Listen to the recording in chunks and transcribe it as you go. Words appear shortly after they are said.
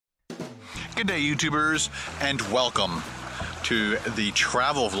Good day, YouTubers, and welcome to the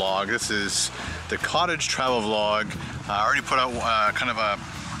travel vlog. This is the cottage travel vlog. I already put out kind of a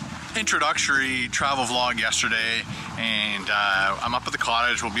introductory travel vlog yesterday, and I'm up at the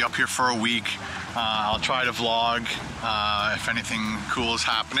cottage. We'll be up here for a week. I'll try to vlog if anything cool is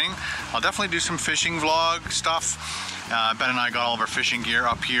happening. I'll definitely do some fishing vlog stuff. Ben and I got all of our fishing gear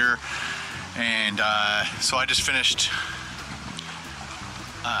up here, and so I just finished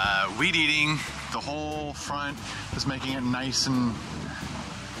weed eating the whole front, just making it nice and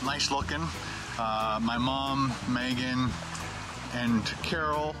nice looking. My mom, Megan, and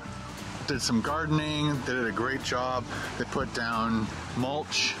Carol did some gardening. They did a great job. They put down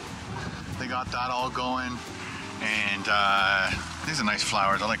mulch. They got that all going, and these are nice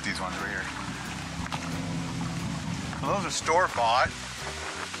flowers. I like these ones right here. Well, those are store-bought.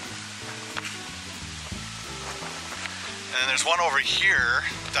 And there's one over here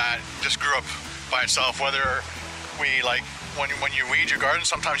that just grew up by itself. Whether we like, when you weed your garden,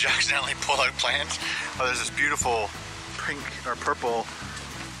 sometimes you accidentally pull out plants. Oh, there's this beautiful pink or purple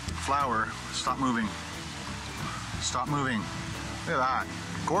flower. Stop moving. Stop moving. Look at that.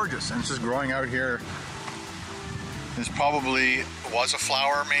 Gorgeous. And it's just growing out here. This probably was a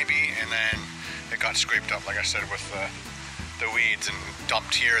flower maybe, and then it got scraped up, like I said, with the weeds and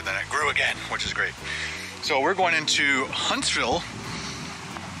dumped here. Then it grew again, which is great. So we're going into Huntsville,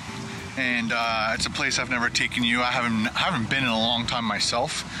 and it's a place I've never taken you. I haven't been in a long time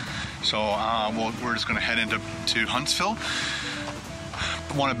myself, so we're just going to head into Huntsville.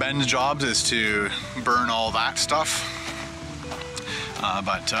 One of Ben's jobs is to burn all that stuff,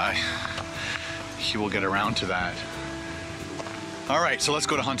 but he will get around to that. All right, so let's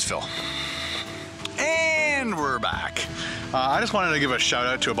go to Huntsville. And we're back. I just wanted to give a shout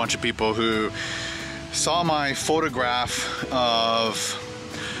out to a bunch of people who saw my photograph of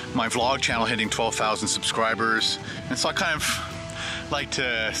my vlog channel hitting 12,000 subscribers, and so I kind of like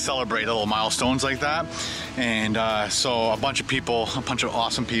to celebrate little milestones like that. And so a bunch of people, a bunch of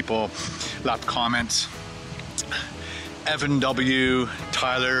awesome people left comments. Evan W,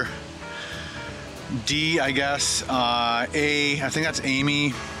 Tyler D, I guess, A, I think that's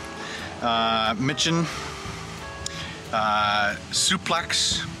Amy, Mitchin,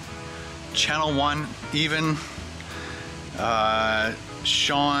 Suplex, Channel 1, even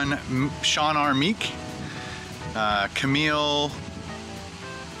Sean R. Meek, Camille,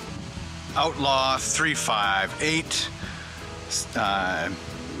 Outlaw 358,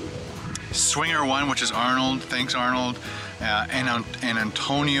 Swinger 1, which is Arnold, thanks Arnold, and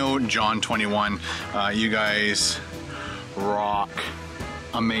Antonio John 21. You guys rock,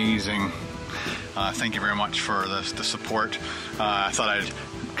 amazing. Thank you very much for the support. I thought I'd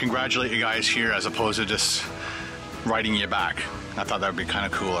congratulate you guys here as opposed to just writing you back. I thought that would be kind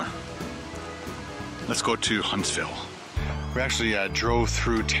of cooler. Let's go to Huntsville. We actually drove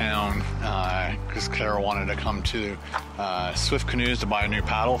through town because Clara wanted to come to Swift Canoes to buy a new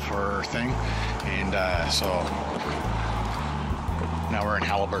paddle for her thing, and so now we're in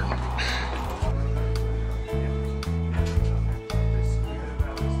Halliburton.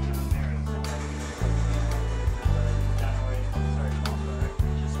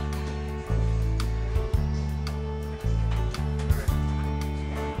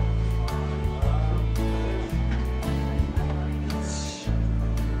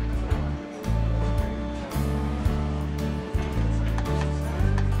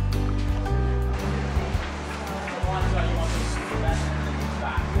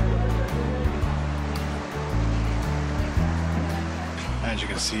 As you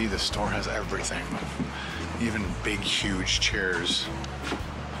can see, the store has everything, even big, huge chairs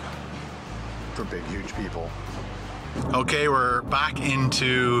for big, huge people. Okay, we're back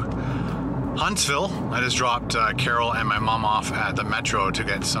into Huntsville. I just dropped Carol and my mom off at the Metro to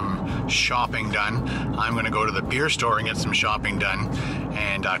get some shopping done. I'm gonna go to the beer store and get some shopping done,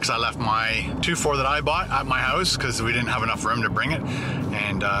 and because I left my 2.4 that I bought at my house because we didn't have enough room to bring it,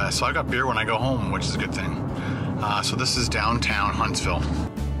 and so I got beer when I go home, which is a good thing. So this is downtown Huntsville.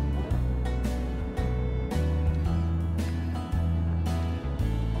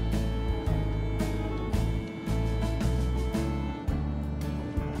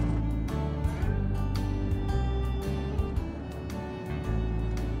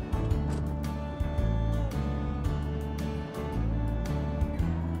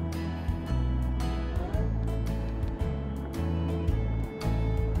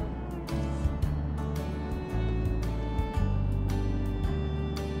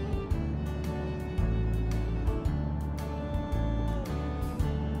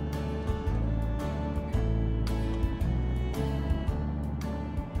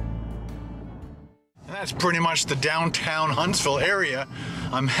 that's pretty much the downtown Huntsville area.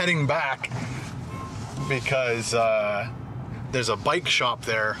 I'm heading back because there's a bike shop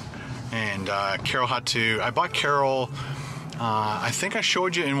there, and Carol had to, I bought Carol, I think I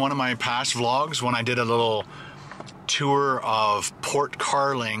showed you in one of my past vlogs when I did a little tour of Port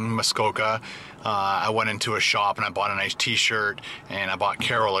Carling, Muskoka. I went into a shop and I bought a nice t-shirt, and I bought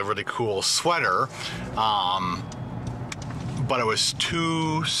Carol a really cool sweater, but it was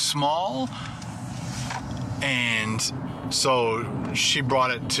too small, and so she brought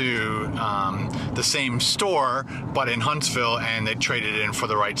it to the same store but in Huntsville, and they traded it in for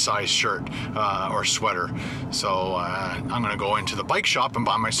the right size shirt or sweater. So I'm gonna go into the bike shop and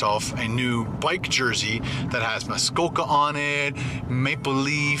buy myself a new bike jersey that has Muskoka on it, maple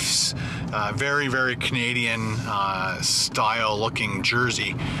leafs, very, very Canadian style looking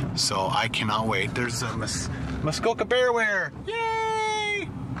jersey. So I cannot wait. There's a Muskoka Bearwear. Yay!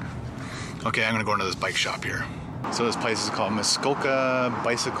 Okay, I'm gonna go into this bike shop here. So this place is called Muskoka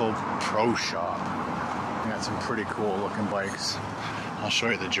Bicycle Pro Shop. They got some pretty cool looking bikes. I'll show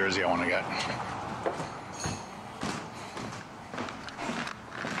you the jersey I want to get.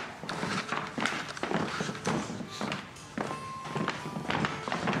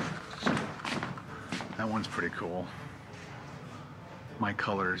 That one's pretty cool. My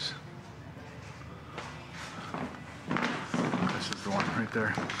colors. This is the one right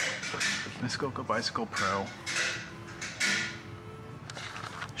there. Muskoka Bicycle Pro.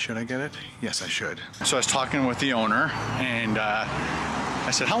 Should I get it? Yes, I should. So I was talking with the owner, and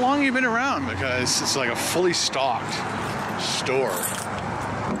I said, how long have you been around? Because it's like a fully stocked store.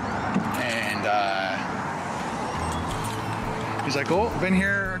 And he's like, oh, been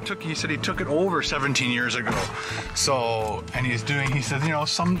here, he said he took it over 17 years ago. So, and he said, you know,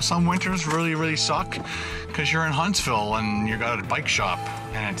 some winters really, really suck because you're in Huntsville and you got a bike shop,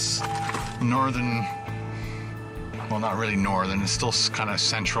 and it's northern, well, not really northern, it's still kind of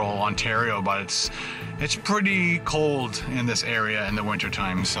central Ontario, but it's pretty cold in this area in the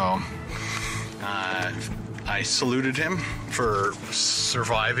wintertime. So I saluted him for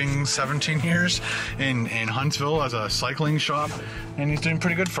surviving 17 years in Huntsville as a cycling shop, and he's doing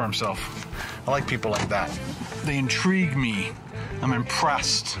pretty good for himself. I like people like that. They intrigue me. I'm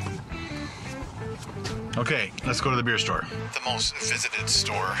impressed. Okay, let's go to the beer store. The most visited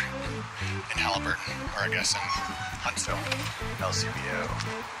store in Halliburton, or I guess in Huntsville, LCBO.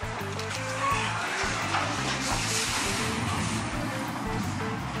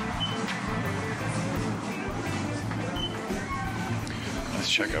 Let's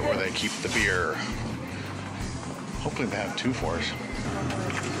check out where they keep the beer. Hopefully they have 2 for us.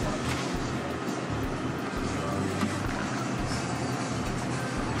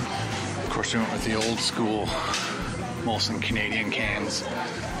 Of course, we went with the old school Molson Canadian cans.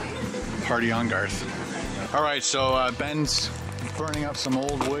 Party on, Garth. All right, so Ben's burning up some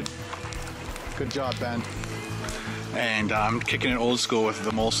old wood. Good job, Ben. And I'm kicking it old school with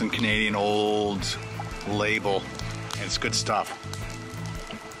the Molson Canadian old label. And it's good stuff.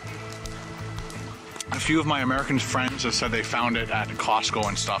 A few of my American friends have said they found it at Costco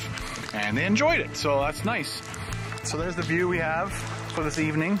and stuff, and they enjoyed it, so that's nice. So there's the view we have for this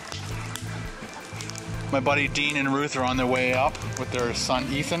evening. My buddy Dean and Ruth are on their way up with their son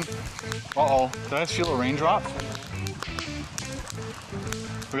Ethan. Uh-oh, did I just feel a raindrop?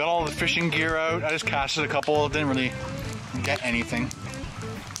 We got all the fishing gear out. I just casted a couple, didn't really get anything.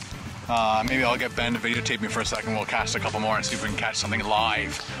 Maybe I'll get Ben to videotape me for a second. We'll cast a couple more and see if we can catch something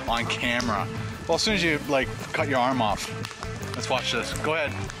live on camera. Well, as soon as you, like, cut your arm off. Let's watch this. Go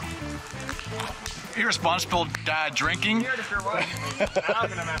ahead. Irresponsible dad drinking. Here if you're watching me. Now I'm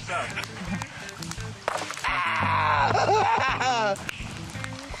gonna mess up.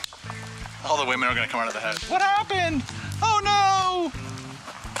 All the women are gonna come out of the house. What happened? Oh no!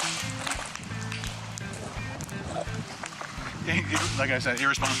 Like I said,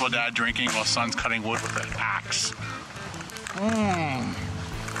 irresponsible dad drinking while son's cutting wood with an axe.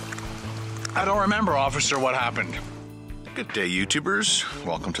 I don't remember, officer, what happened. Good day, YouTubers.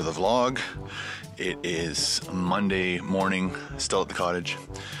 Welcome to the vlog. It is Monday morning, still at the cottage.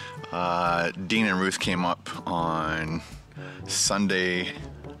 Dean and Ruth came up on Sunday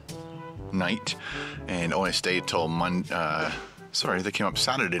night and only stayed till they came up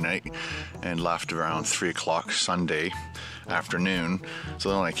Saturday night and left around 3 o'clock Sunday afternoon. So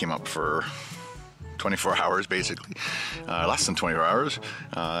they only came up for 24 hours basically, less than 24 hours.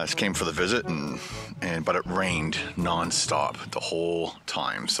 This came for the visit, but it rained non-stop the whole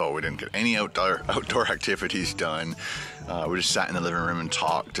time, so we didn't get any outdoor activities done. We just sat in the living room and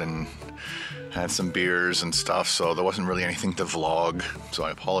talked and had some beers and stuff, so there wasn't really anything to vlog, so I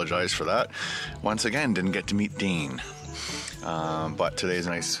apologize for that. Once again, didn't get to meet Dean. But today's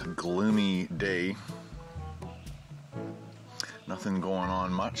a nice gloomy day. Nothing going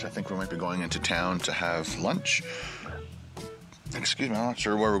on much. I think we might be going into town to have lunch. Excuse me, I'm not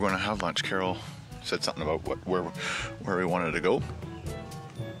sure where we're going to have lunch. Carol said something about where we wanted to go.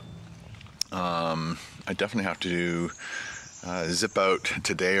 I definitely have to zip out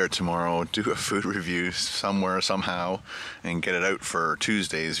today or tomorrow, do a food review somewhere, somehow, and get it out for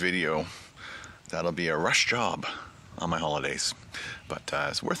Tuesday's video. That'll be a rush job on my holidays, but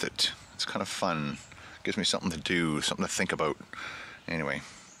it's worth it. It's kind of fun. Gives me something to do, something to think about. Anyway,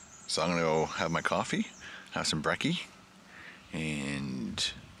 so I'm gonna go have my coffee, have some brekkie,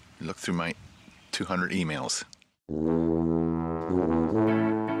 and look through my 200 emails.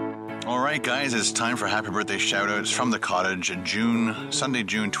 Alright guys, it's time for happy birthday shoutouts from the cottage. Sunday,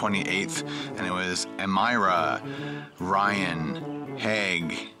 June 28th, and it was Amira, Ryan,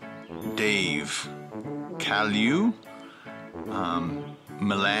 Hag, Dave, Calu,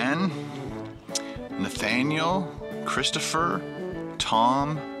 Milan, Nathaniel, Christopher,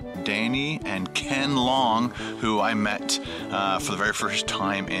 Tom, Danny, and Ken Long, who I met for the very first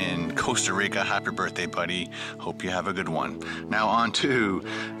time in Costa Rica. Happy birthday, buddy. Hope you have a good one. Now on to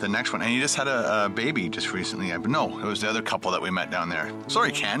the next one. And you just had a baby just recently. No, it was the other couple that we met down there.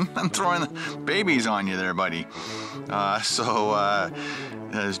 Sorry, Ken. I'm throwing the babies on you there, buddy. It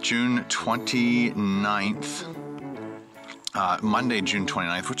is June 29th. Monday, June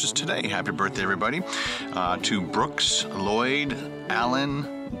 29th, which is today. Happy birthday, everybody. To Brooks, Lloyd,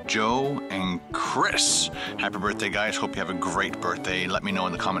 Alan, Joe, and Chris. Happy birthday, guys. Hope you have a great birthday. Let me know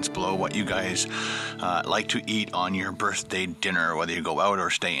in the comments below what you guys like to eat on your birthday dinner, whether you go out or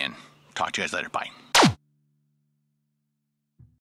stay in. Talk to you guys later. Bye.